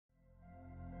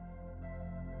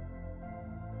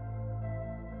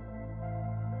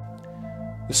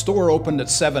The store opened at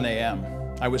 7 a.m.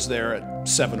 I was there at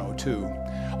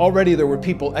 7:02. Already there were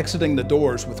people exiting the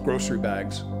doors with grocery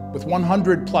bags. With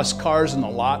 100 plus cars in the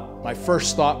lot, my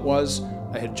first thought was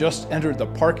I had just entered the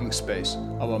parking space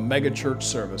of a megachurch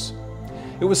service.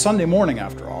 It was Sunday morning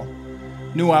after all.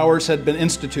 New hours had been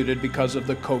instituted because of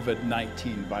the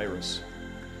COVID-19 virus.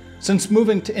 Since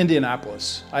moving to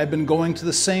Indianapolis, I have been going to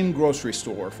the same grocery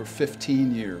store for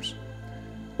 15 years.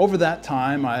 Over that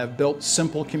time, I have built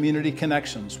simple community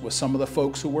connections with some of the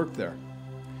folks who work there.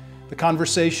 The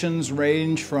conversations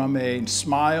range from a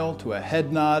smile to a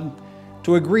head nod,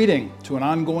 to a greeting, to an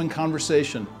ongoing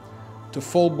conversation, to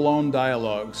full-blown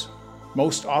dialogues,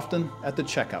 most often at the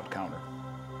checkout counter.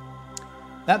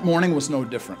 That morning was no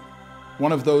different.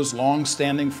 One of those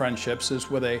long-standing friendships is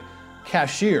with a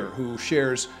cashier who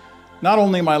shares not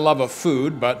only my love of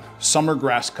food, but summer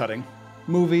grass cutting,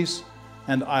 movies,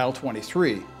 and aisle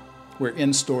 23, where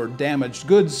in-store damaged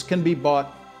goods can be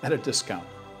bought at a discount.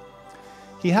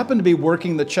 He happened to be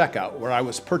working the checkout where I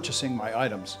was purchasing my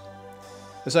items.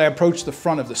 As I approached the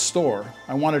front of the store,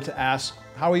 I wanted to ask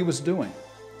how he was doing.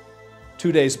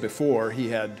 2 days before, he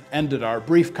had ended our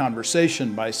brief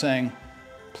conversation by saying,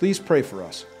 "Please pray for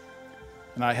us."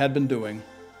 And I had been doing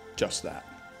just that.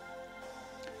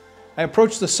 I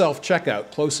approached the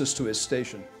self-checkout closest to his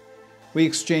station. We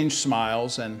exchanged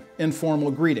smiles and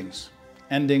informal greetings,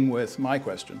 ending with my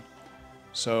question,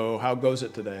 "So how goes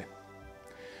it today?"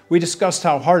 We discussed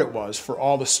how hard it was for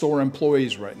all the store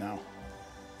employees right now.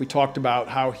 We talked about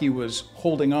how he was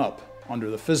holding up under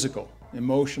the physical,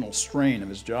 emotional strain of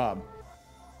his job.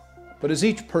 But as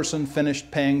each person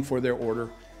finished paying for their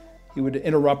order, he would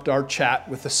interrupt our chat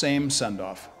with the same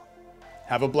send-off.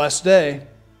 "Have a blessed day."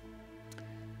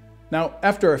 Now,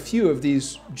 after a few of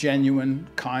these genuine,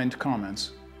 kind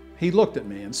comments, he looked at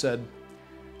me and said,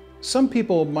 "Some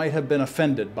people might have been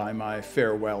offended by my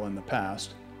farewell in the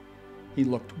past." He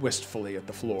looked wistfully at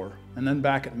the floor and then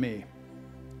back at me.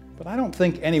 "But I don't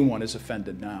think anyone is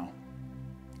offended now."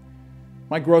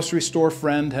 My grocery store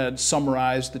friend had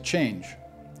summarized the change,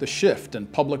 the shift in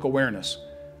public awareness,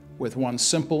 with one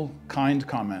simple, kind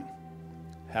comment: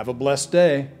 "Have a blessed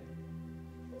day."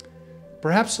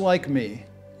 Perhaps like me,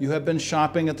 you have been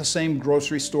shopping at the same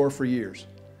grocery store for years.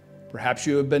 Perhaps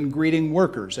you have been greeting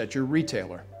workers at your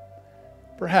retailer.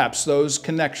 Perhaps those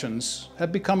connections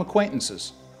have become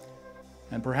acquaintances.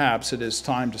 And perhaps it is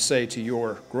time to say to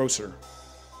your grocer,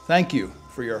 "Thank you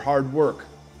for your hard work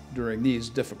during these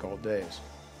difficult days."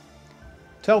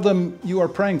 Tell them you are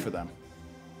praying for them.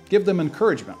 Give them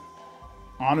encouragement.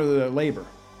 Honor their labor.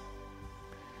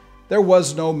 There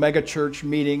was no megachurch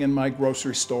meeting in my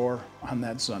grocery store on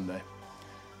that Sunday.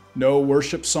 No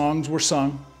worship songs were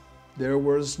sung. There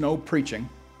was no preaching.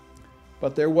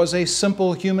 But there was a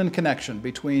simple human connection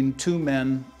between two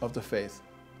men of the faith.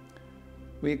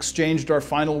 We exchanged our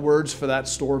final words for that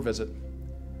store visit.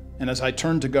 And as I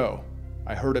turned to go,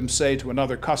 I heard him say to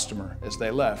another customer as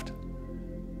they left,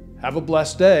 "Have a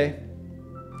blessed day."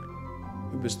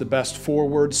 It was the best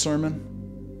 4-word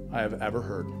sermon I have ever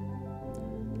heard.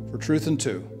 For Truth in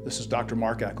Two, this is Dr.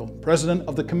 Mark Eckel, president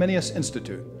of the Comenius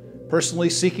Institute, personally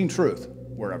seeking truth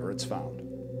wherever it's found.